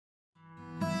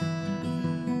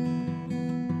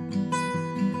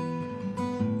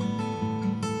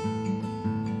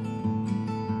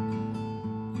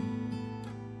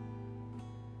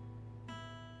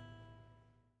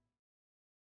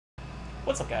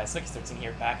What's up, guys? Snooky13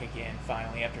 here, back again,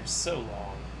 finally, after so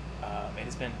long. It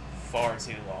has been far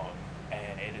too long,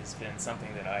 and it has been something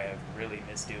that I have really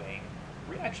missed doing,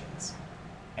 reactions.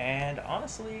 And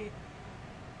honestly,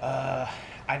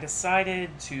 I decided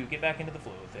to get back into the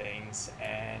flow of things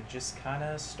and just kind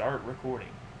of start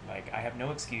recording. Like, I have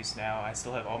no excuse now. I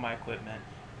still have all my equipment.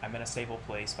 I'm in a stable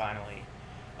place, finally.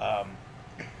 Um,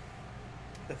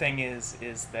 the thing is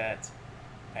that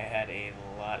I had a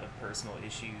lot of personal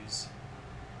issues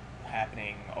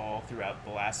happening all throughout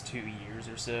the last 2 years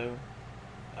or so.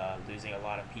 Losing a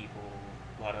lot of people,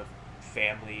 a lot of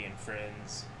family and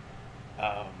friends.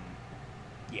 Um,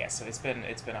 yeah, so it's been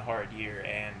a hard year.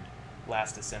 And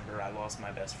last December, I lost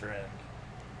my best friend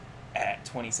at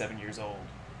 27 years old.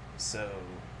 So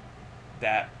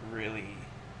that really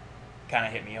kind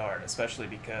of hit me hard, especially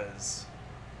because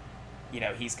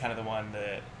he's kind of the one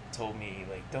that told me,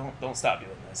 like, don't stop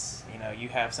doing this. You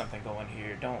have something going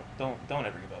here. Don't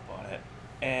ever give up on it.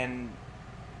 And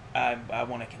I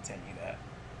want to continue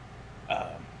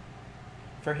that,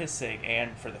 for his sake,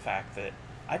 and for the fact that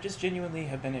I just genuinely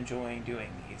have been enjoying doing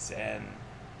these, and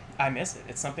I miss it.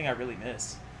 It's something I really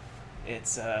miss.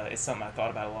 It's something I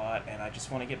thought about a lot, and I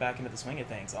just want to get back into the swing of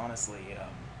things. Honestly,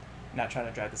 not trying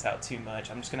to drag this out too much.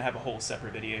 I'm just gonna have a whole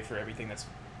separate video for everything that's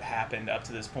happened up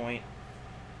to this point.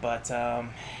 But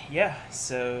yeah,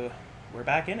 so we're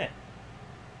back in it.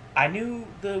 I knew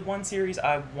the one series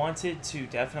I wanted to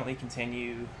definitely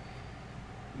continue.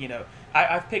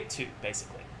 I've picked two,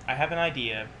 basically. I have an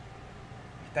idea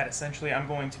that essentially I'm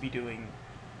going to be doing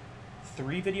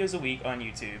 3 videos a week on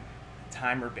YouTube,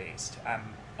 timer based.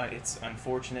 It's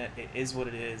unfortunate. It is what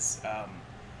it is.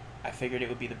 I figured it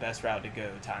would be the best route to go,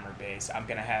 timer based. I'm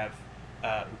gonna have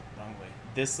wrong way.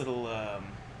 This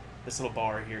little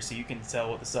bar here, so you can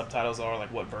tell what the subtitles are,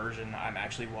 like what version I'm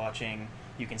actually watching.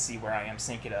 You can see where I am,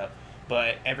 sync it up.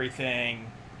 But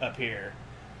everything up here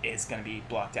is going to be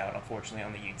blocked out, unfortunately,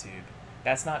 on the YouTube.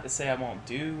 That's not to say I won't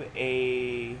do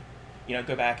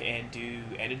go back and do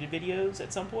edited videos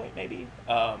at some point, maybe.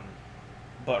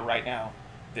 But right now,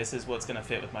 this is what's going to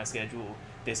fit with my schedule.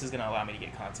 This is going to allow me to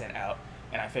get content out.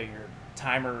 And I figure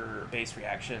timer-based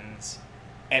reactions,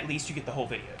 at least you get the whole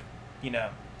video,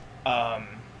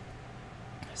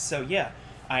 So yeah,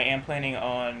 I am planning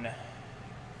on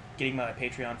getting my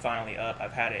Patreon finally up.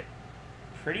 I've had it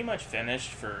pretty much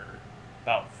finished for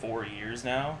about 4 years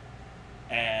now,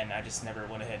 and I just never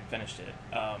went ahead and finished it.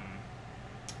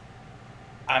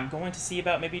 I'm going to see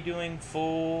about maybe doing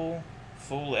full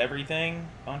everything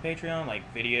on Patreon,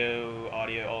 like video,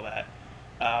 audio, all that.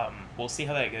 We'll see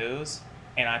how that goes,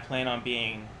 and I plan on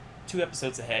being 2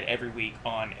 episodes ahead every week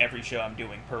on every show I'm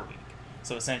doing per week.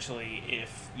 So essentially,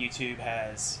 if YouTube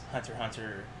has Hunter x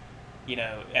Hunter,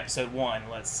 episode 1,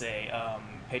 let's say,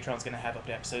 Patreon's going to have up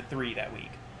to episode 3 that week.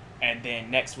 And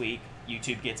then next week,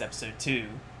 YouTube gets episode 2,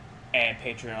 and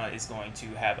Patreon is going to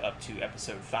have up to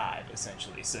episode 5,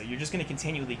 essentially. So you're just going to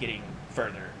continually getting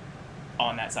further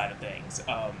on that side of things.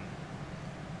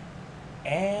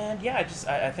 And yeah,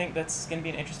 I think that's going to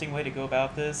be an interesting way to go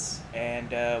about this.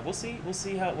 And we'll see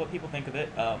what people think of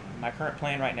it. My current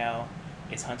plan right now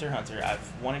is Hunter x Hunter.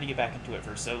 I've wanted to get back into it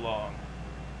for so long.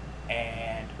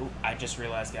 And I just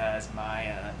realized, guys,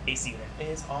 my AC unit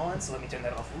is on, so let me turn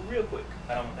that off real quick.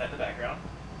 I don't want that in the background.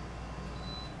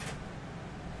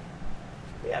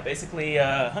 But yeah, basically,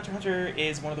 Hunter x Hunter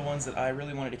is one of the ones that I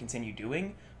really wanted to continue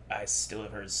doing. I still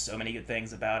have heard so many good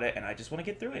things about it, and I just want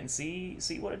to get through it and see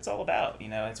what it's all about.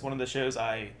 It's one of the shows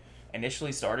I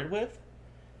initially started with,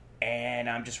 and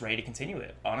I'm just ready to continue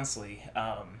it, honestly.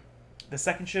 The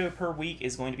second show per week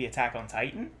is going to be Attack on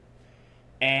Titan.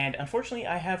 And unfortunately,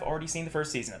 I have already seen the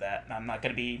first season of that. I'm not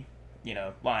going to be,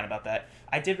 lying about that.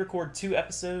 I did record 2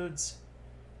 episodes,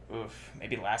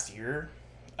 maybe last year.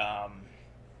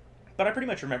 But I pretty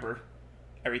much remember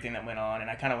everything that went on. And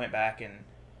I kind of went back and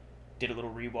did a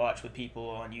little rewatch with people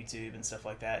on YouTube and stuff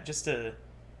like that, just to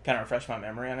kind of refresh my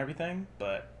memory on everything.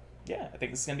 But yeah, I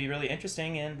think this is going to be really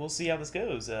interesting, and we'll see how this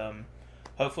goes.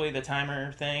 Hopefully the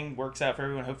timer thing works out for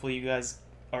everyone. Hopefully you guys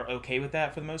are okay with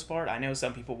that for the most part. I know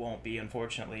some people won't be,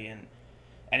 unfortunately, and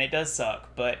it does suck,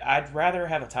 but I'd rather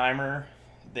have a timer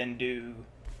than do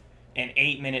an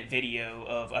 8-minute video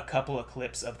of a couple of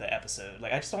clips of the episode.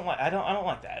 Like, I don't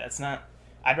like that. That's not,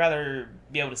 I'd rather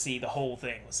be able to see the whole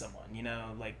thing with someone,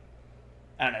 like,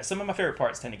 I don't know, some of my favorite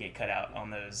parts tend to get cut out on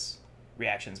those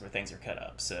reactions where things are cut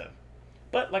up, so.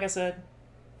 But, like I said,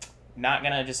 not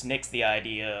gonna just nix the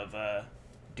idea of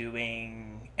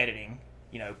doing editing,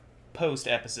 post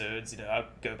episodes. I'll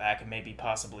go back and maybe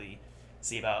possibly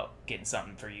see about getting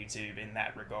something for YouTube in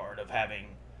that regard of having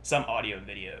some audio and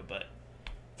video. But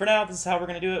for now, this is how we're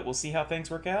going to do it. We'll see how things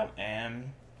work out.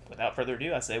 And without further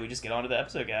ado, I say we just get on to the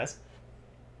episode, guys.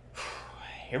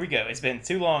 Here we go. It's been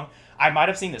too long. I might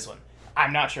have seen this one.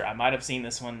 I'm not sure. I might have seen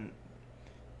this one.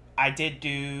 I think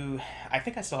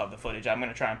I still have the footage I'm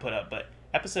going to try and put up, but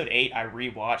episode 8 I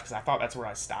rewatched because I thought that's where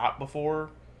I stopped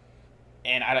before,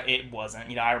 and it wasn't.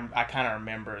 You know, I kind of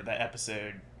remember the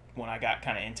episode when I got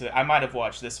kind of into it. I might have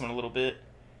watched this one a little bit.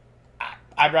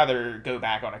 I'd rather go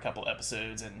back on a couple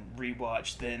episodes and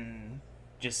rewatch than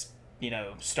just, you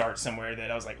know, start somewhere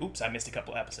that I was like, oops, I missed a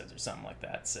couple episodes or something like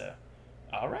that. So,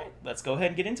 all right, let's go ahead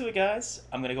and get into it, guys.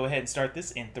 I'm going to go ahead and start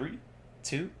this in 3,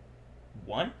 2,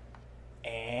 1,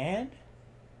 and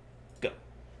go.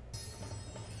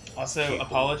 Also,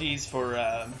 apologies for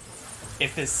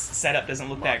if this setup doesn't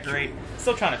look that great.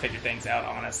 Still trying to figure things out,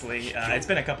 honestly. It's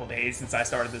been a couple days since I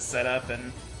started this setup,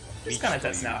 and just kind of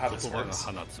testing out how this works.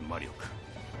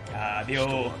 The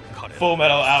old Full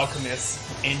Metal Alchemist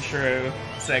intro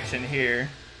section here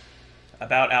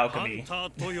about alchemy.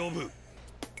 Yeah,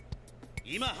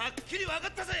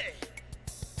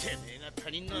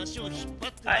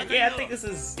 I think this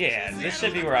is, this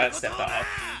should be where I stepped off.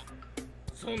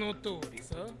 その通り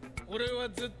さ。俺は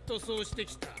ずっとそうして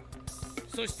きた。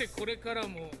そしてこれから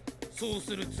もそう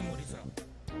するつもりさ。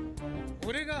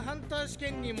俺がハンター試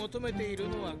験に求めている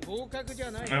のは合格じ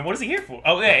ゃない。What is he here for?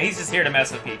 Oh yeah, he's just here to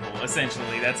mess with people.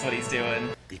 Essentially, that's what he's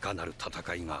doing. いかなる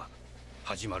戦いが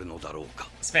始まるのだろうか。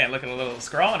 This man looking a little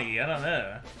scrawny. I don't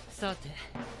know. さて、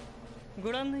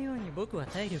ご覧のように僕は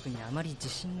体力にあまり自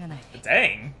信がない。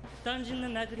Dang. 単純な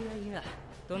殴り合いや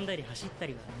飛んだり走った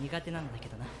りは苦手なんだけ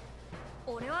どな。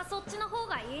俺はそっちの方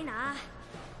がいいな。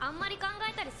あんまり考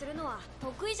えたりするのは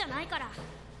得意じゃないから。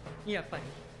やっぱり。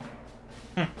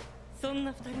そん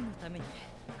な二人のために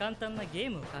簡単なゲー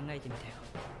ムを考えてみたよ。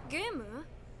ゲーム？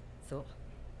そう。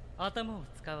頭を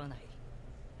使わない。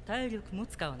体力も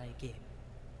使わないゲーム。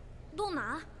どん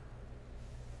な？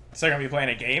 So you're gonna be playing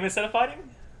a game instead of fighting?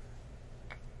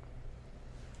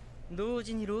 同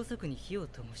時にろうそくに火を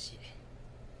灯し、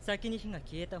先に火が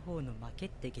消えた方の負けっ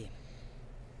てゲーム。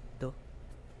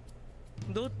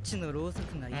どっちのろうそ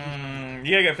くがいい？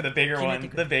 You gotta go for the bigger one. The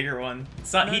bigger one.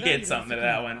 He did something to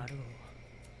that one.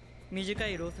 短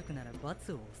いろうそくなら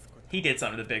罰を押すこと。He did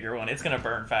something to the bigger one. It's gonna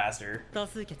burn faster. 多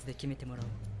数決で決めてもらお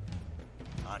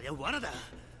う。あれは罠だ。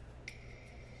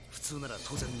普通なら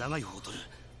当然長い方を取る。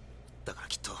だから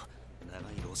きっと長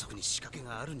いろうそくに仕掛け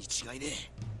があるに違いね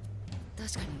え。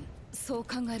確かにそう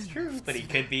考えるのは普通だ。 But he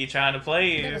could be trying to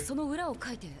play だ you. がその裏を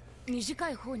書いて短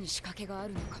い方に仕掛けがあ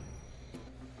るのかも。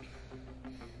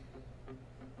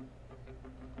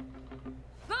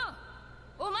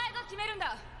お前が決めるん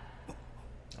だ。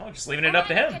 Oh, just leaving it up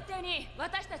to him. 決定に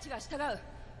私たちが従う。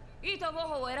いいと思う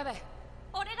方を選べ。俺が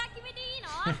決めていいの？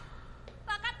わかっ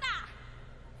た。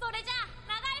それじゃあ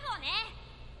長い方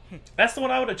ね。 That's the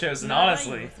one I would have chosen,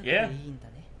 honestly. Yeah.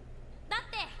 だっ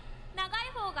て長い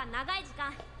方が長い時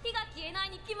間火が消えない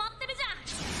に決まってるじ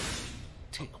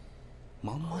ゃん。って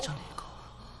まんまじゃね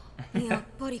えか。やっ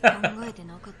ぱり考えて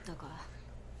なかったか。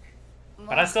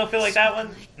 But I still feel like that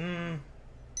one.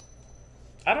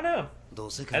 I don't know. ど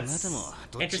うせ考えても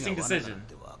どっちが罠なん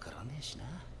てわからねえしな。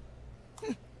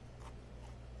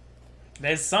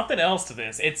There's something else to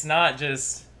this. It's not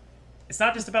just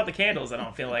about the candles. I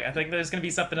don't feel like. I think there's gonna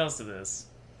be something else to this.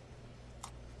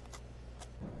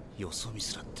 よそ見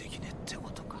すらできねえってこ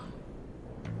とか。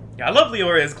 Yeah, I love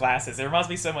Leoria's glasses. It reminds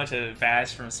me so much of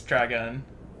Vash from Trigun.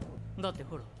 だって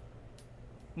ほら、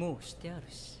もうしてある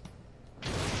し。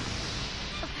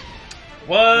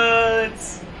 What?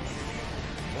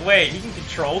 Wait, he can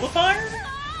control the fire?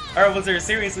 Or was there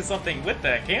seriously something with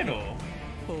that candle?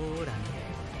 ほら。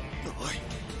おい、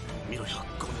見ろよ、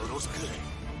このろうそく。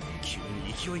急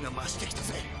に勢いが増してきた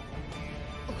ぜ。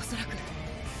おそらく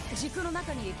軸の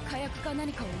中に火薬か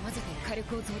何かを混ぜて火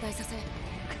力を増大させ、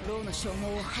ローの消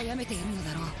耗を早めているの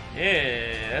だろう。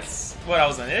 Yeah, that's what I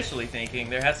was initially thinking.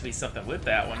 There has to be something with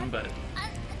that one, but I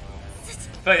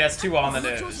feel like that's too on the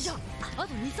nose. あ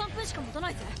と2、3分しか持たな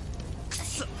いぜ。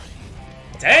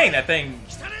 Dang, that thing.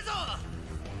 汚ねえぞ。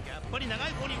やっぱり長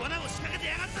い方に罠を仕掛けて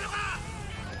やがったのか。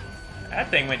 That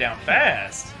thing went down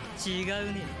fast. 違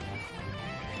うね。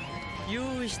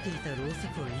用意していたろうそ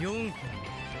くは4本。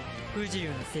不自由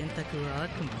な選択はあ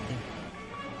くまで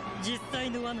実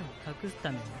際の罠を隠すた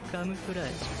めのカムフラー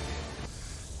ジ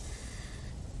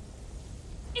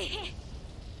ュ。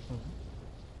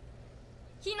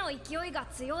火の勢いが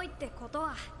強いってこと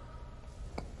は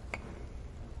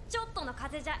ちょっとの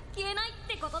風じゃ消えないっ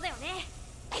てことだよね。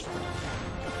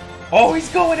 Oh, he's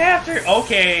going after.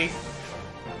 Okay.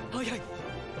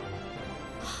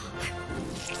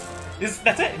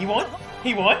 That's it. He won.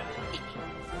 He won.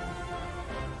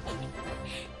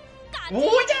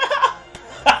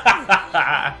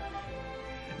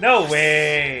 No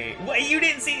way! Wait, you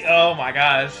didn't see? Oh my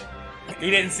gosh,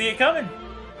 you didn't see it coming.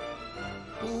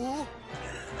 おお、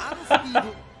あのスピー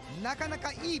ド、なかな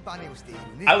かいいバネをしている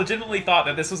ね。I legitimately thought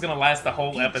that this was gonna last the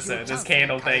whole episode. This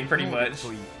candle thing, pretty much.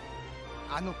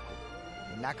 あの子、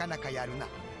なかなかやるな。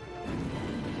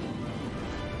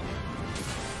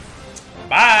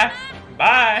Bye,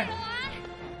 bye.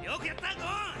 よくやったゴ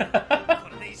ーン。こ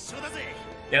れで一勝だぜ。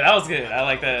Yeah, that was good. I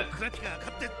like that. クラピカが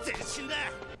勝って前進だ。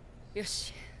よ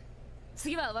し、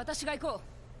次は私が行こう。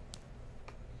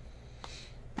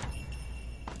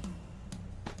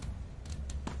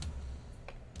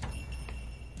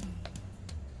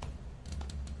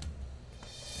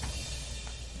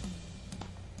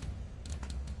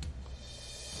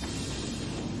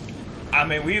I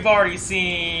mean, we've already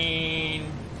seen.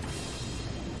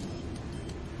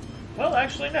 Well,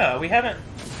 actually, no, we haven't.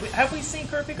 Have we seen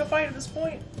Kurapika fight at this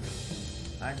point?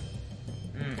 I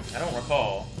don't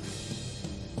recall.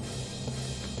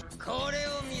 これ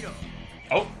を見ろ。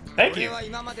 Oh, thank 俺 you. は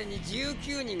今までに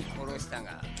19人殺した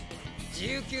が、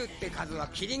19って数は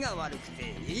キリが悪く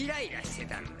てイライラして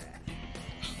たんだ。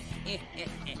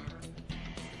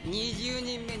20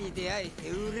人目に出会えて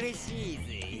嬉しい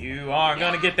ぜ。You aren't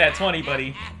gonna get that 20,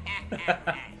 buddy.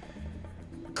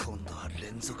 今度は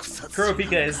連続殺人。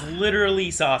 Kurapika is literally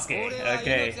Sasuke.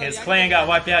 Okay, his clan got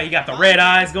wiped out. You got the red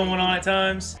eyes going on at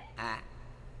times.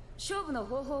 勝負の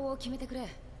方法を決めてくれ。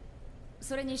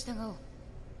それに従おう。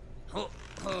ほ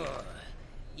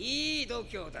いい度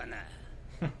胸だな。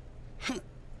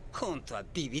本当は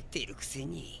ビビっているくせ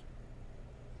に。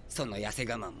その痩せ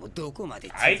我慢もどこまで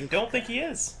続く I don't think he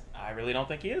is. I really don't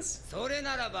think he is. それ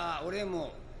ならば俺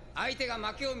も相手が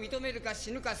負けを認めるか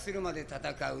死ぬかするまで戦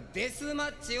うデスマ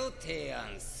ッチを提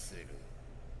案する。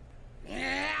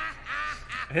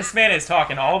This man is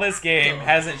talking all this game,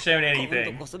 hasn't shown 今度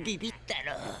anything. こそビビった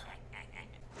ろ。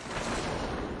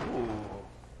Ooh.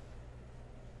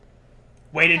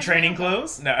 Weighted training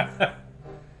clothes? No.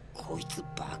 こいつ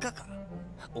バカか。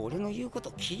俺の言うこと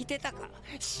聞いてたか。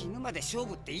死ぬまで勝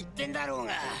負って言ってんだろう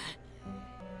が。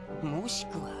もし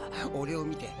くは俺を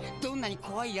見てどんなに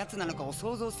怖いやつなのかを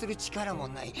想像する力も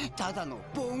ないただの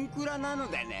ボンクラなの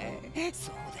だね。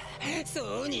そうだ、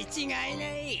そうに違いな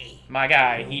い。 My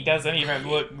guy, he doesn't even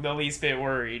look the least bit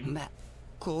worried. ま、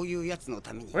こういうやつの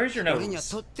ために Where's your nose? 俺には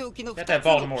とっておきの Got 2 that つ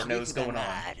の Voldemort 切り nose 札 going on. が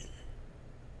ある。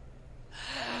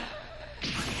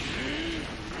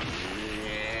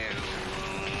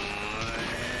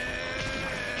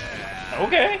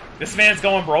Okay, this man's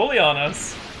going Broly on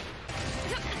us.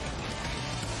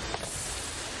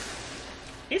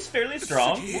 He's fairly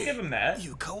strong. We'll give him that.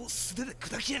 床を素手で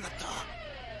砕きやがった。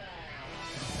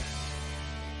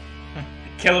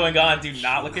 Killer and Gon do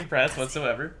not look impressed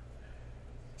whatsoever.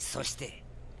 そして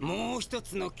もう一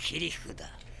つの切り札。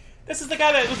 This is the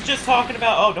guy that was just talking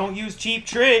about, oh, don't use cheap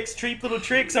tricks. Cheap little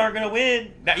tricks aren't gonna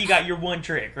win. Now you got your one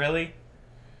trick, really?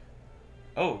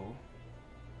 Oh.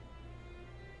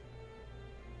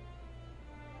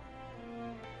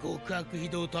 極悪非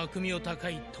道と悪名高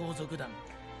い盗賊団。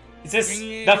 Is this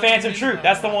the Phantom Troop?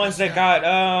 That's the ones that got,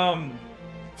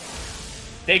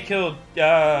 they killed,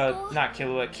 not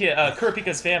Killua,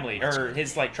 Kurapika's family, or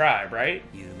his, like, tribe, right?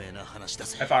 有名な話だ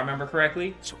ぜ。 If I remember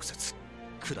correctly. 直接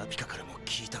クラピカからも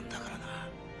聞いたんだからな。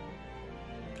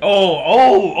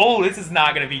 Oh, this is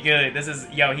not gonna be good. This is,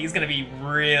 yo, he's gonna be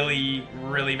really,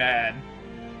 really mad.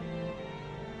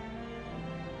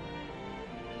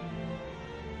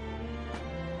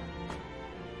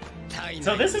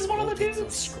 So this is one of the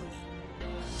dudes?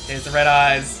 Here's the red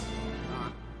eyes.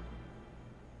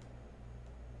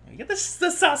 You get the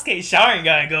Sasuke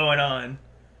Sharingan going on.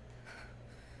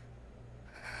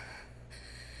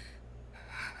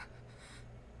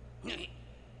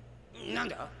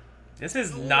 This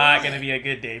is not gonna be a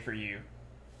good day for you.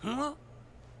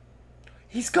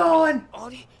 He's gone!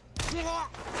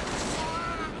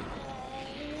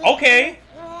 Okay.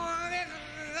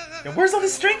 Yo, where's all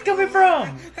this strength coming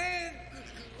from?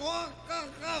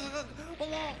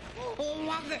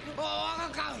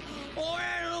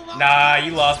 Nah,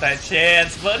 you lost that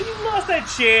chance, buddy. You lost that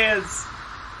chance.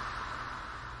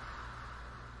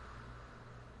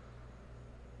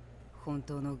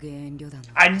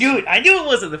 I knew it. I knew it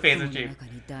wasn't the Phantom Troop.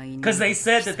 Because they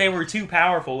said that they were too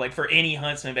powerful, like, for any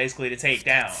huntsman, basically, to take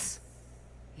down.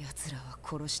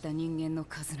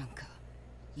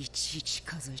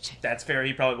 That's fair.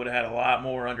 He probably would have had a lot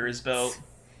more under his belt.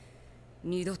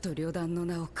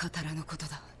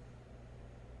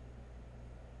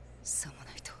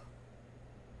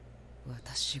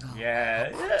 Yeah.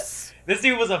 This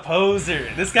dude was a poser.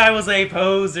 This guy was a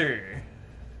poser.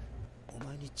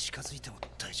 近づいても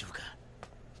大丈夫か。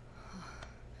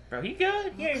 Bro, he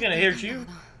good? He ain't gonna hurt you.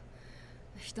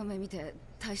 一目見て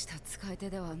大した使い手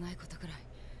ではないことくらい。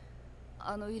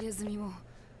あの入れ墨も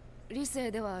理性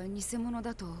では偽物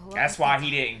だと分かっていた。 That's why he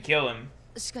didn't kill him.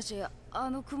 しかしあ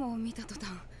の雲を見た途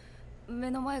端目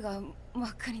の前が真っ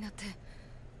赤になって。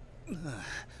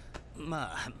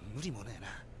まあ無理もねえな。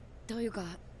というか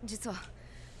実は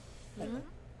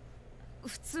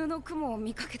普通の雲を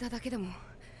見かけただけでも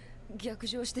逆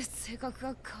上して性格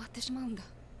が変わってしまうんだ。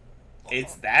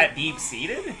 It's that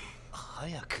deep-seated?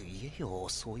 早く言えよ、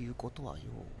そういうことはよ。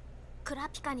クラ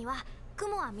ピカには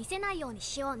雲は見せないように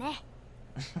しようね。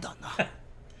だな。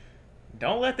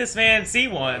Don't let this man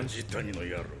see one. ジタニの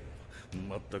野郎、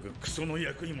全くクソの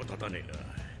役にも立たねえ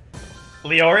な。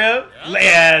 Leorio?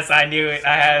 Yes, I knew it.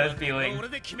 I had a feeling. 俺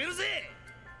で決めるぜ。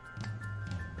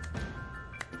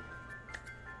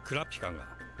クラピカが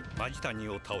マジタニ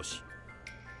を倒し、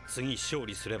次勝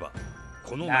利すれば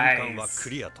この難関はク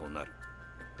リアとなる。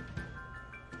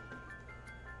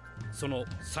その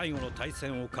最後の対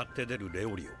戦を勝って出るレ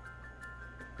オリ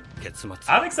オ。結末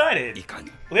I'm excited.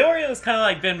 Leorio has kind of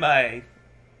like been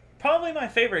probably my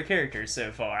favorite character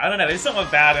so far. I don't know. There's something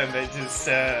about him that it's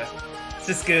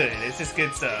just good. It's just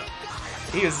good stuff.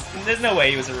 There's no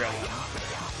way he was a real one.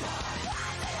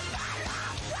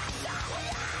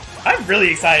 I'm really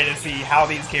excited to see how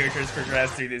these characters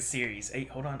progress through this series. Hey,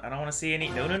 hold on. I don't want to see any.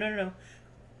 No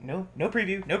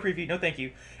preview. No preview. No thank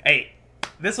you. Hey,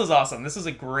 this was awesome. This was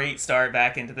a great start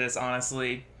back into this,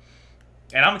 honestly.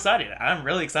 And I'm excited. I'm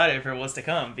really excited for what's to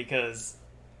come because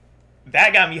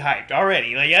that got me hyped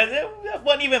already. Like, it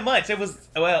wasn't even much. It was,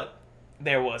 well,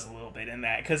 there was a little bit in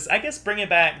that. Because I guess bringing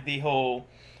back the whole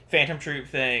Phantom Troop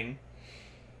thing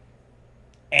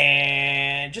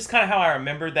and just kind of how I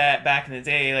remembered that back in the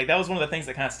day, like, that was one of the things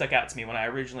that kind of stuck out to me when I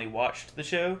originally watched the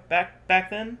show back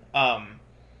then.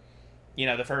 You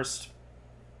know, the first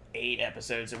 8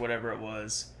 episodes or whatever it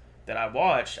was that I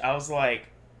watched, I was like,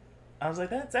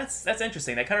 that's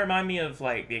interesting. That kind of remind me of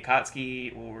like the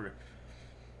Akatsuki, or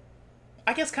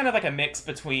I guess kind of like a mix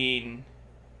between,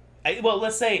 well,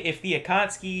 let's say if the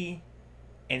Akatsuki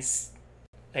and,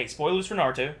 hey, spoilers for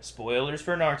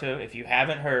Naruto. If you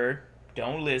haven't heard,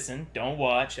 don't listen, don't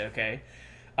watch, okay?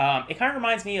 It kind of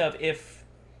reminds me of if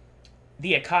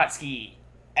the Akatsuki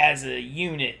as a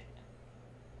unit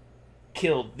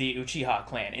killed the Uchiha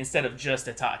clan instead of just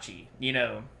Itachi, you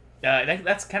know?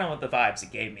 That's kind of what the vibes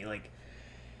it gave me. Like,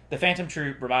 the Phantom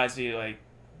Troop reminds me of, like,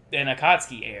 an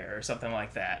Akatsuki heir or something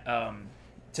like that,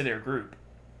 to their group.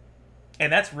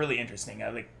 And that's really interesting.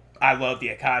 I love the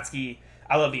Akatsuki.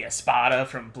 I love the Espada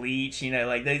from Bleach. You know,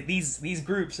 like, these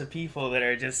groups of people that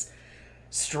are just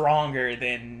stronger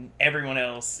than everyone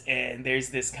else, and there's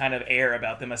this kind of air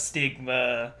about them, a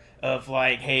stigma of,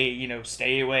 like, hey, you know,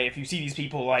 stay away. If you see these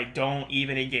people, like, don't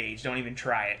even engage. Don't even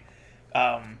try it.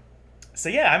 So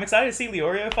yeah, I'm excited to see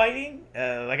Leorio fighting.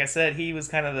 Like I said, he was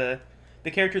kind of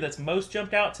the character that's most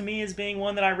jumped out to me as being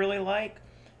one that I really like.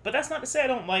 But that's not to say I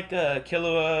don't like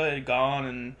Killua, Gon,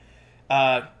 and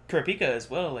Kurapika as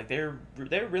well. Like, they're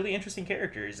really interesting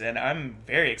characters, and I'm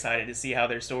very excited to see how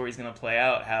their story's going to play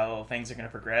out, how things are going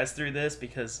to progress through this,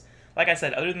 because, like I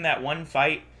said, other than that one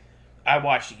fight I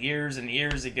watched years and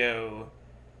years ago,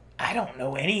 I don't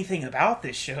know anything about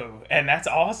this show, and that's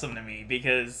awesome to me,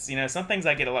 because, you know, some things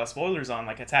I get a lot of spoilers on,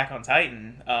 like Attack on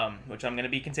Titan, which I'm going to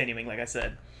be continuing, like I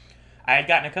said. I had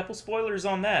gotten a couple spoilers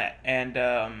on that, and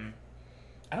I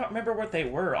don't remember what they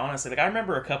were, honestly. Like, I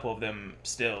remember a couple of them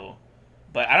still,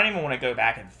 but I don't even want to go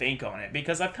back and think on it,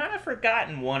 because I've kind of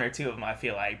forgotten one or two of them, I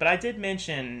feel like. But I did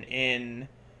mention in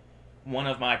one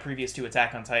of my previous 2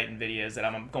 Attack on Titan videos that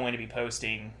I'm going to be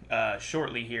posting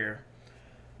shortly here,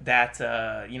 that,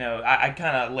 you know, I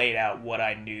kind of laid out what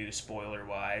I knew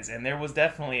spoiler-wise, and there was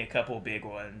definitely a couple big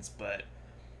ones, but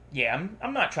yeah,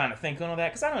 I'm not trying to think on all that,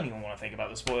 because I don't even want to think about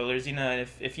the spoilers. You know,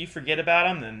 if you forget about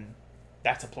them, then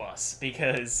that's a plus,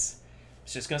 because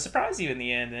it's just going to surprise you in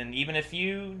the end, and even if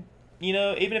you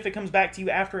know, even if it comes back to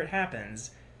you after it happens,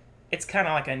 it's kind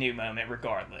of like a new moment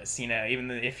regardless, you know,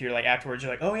 even if you're like, afterwards,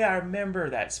 you're like, oh yeah, I remember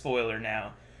that spoiler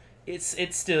now. It's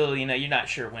still, you know, you're not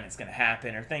sure when it's going to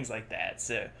happen or things like that.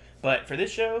 So, but for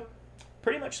this show,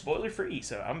 pretty much spoiler free.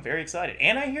 So I'm very excited,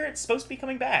 and I hear it's supposed to be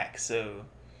coming back. So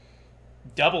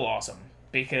double awesome,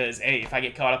 because hey, if I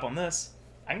get caught up on this,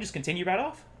 I can just continue right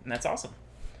off, and that's awesome.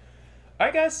 All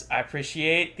right, guys, I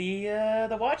appreciate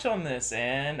the watch on this,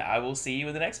 and I will see you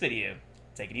in the next video.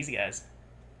 Take it easy, guys.